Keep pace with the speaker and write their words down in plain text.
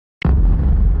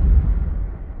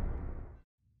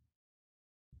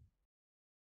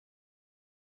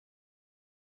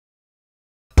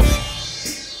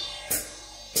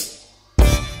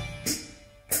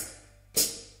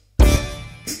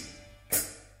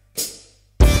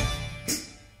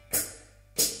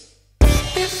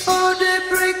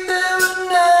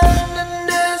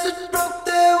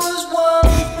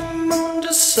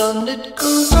it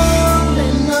goes on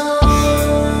and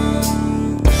on.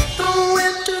 The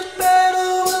winter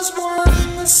battle was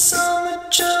won, the summer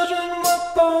children were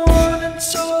born, and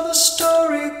so the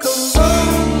story goes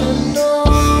on and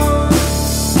on.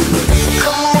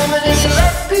 Come on, woman, in your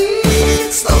left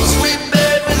beat, slow, sweet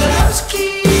bed with a house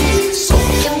key,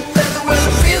 soaking feather where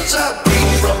the fields are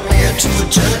green from here to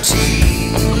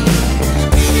eternity.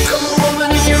 Come on,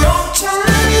 woman, in your own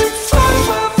time, far,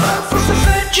 far, far from the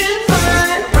virgin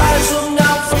vine, rise up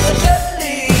now from the dead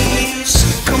leaves,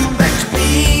 come back to me.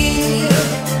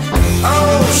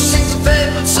 Oh, she sings a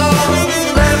favorite song,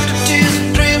 laughter, tears,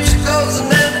 and dreams, it goes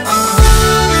and then on.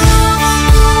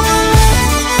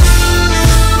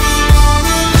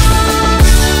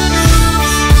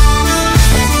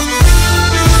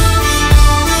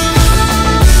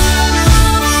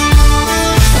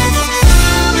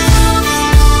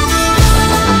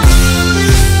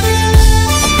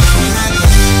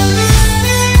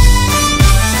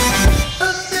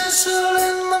 A thistle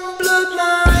in the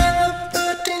bloodline, the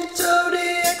 13th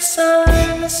zodiac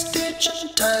sign, a stitch in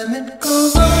time, it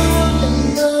goes on.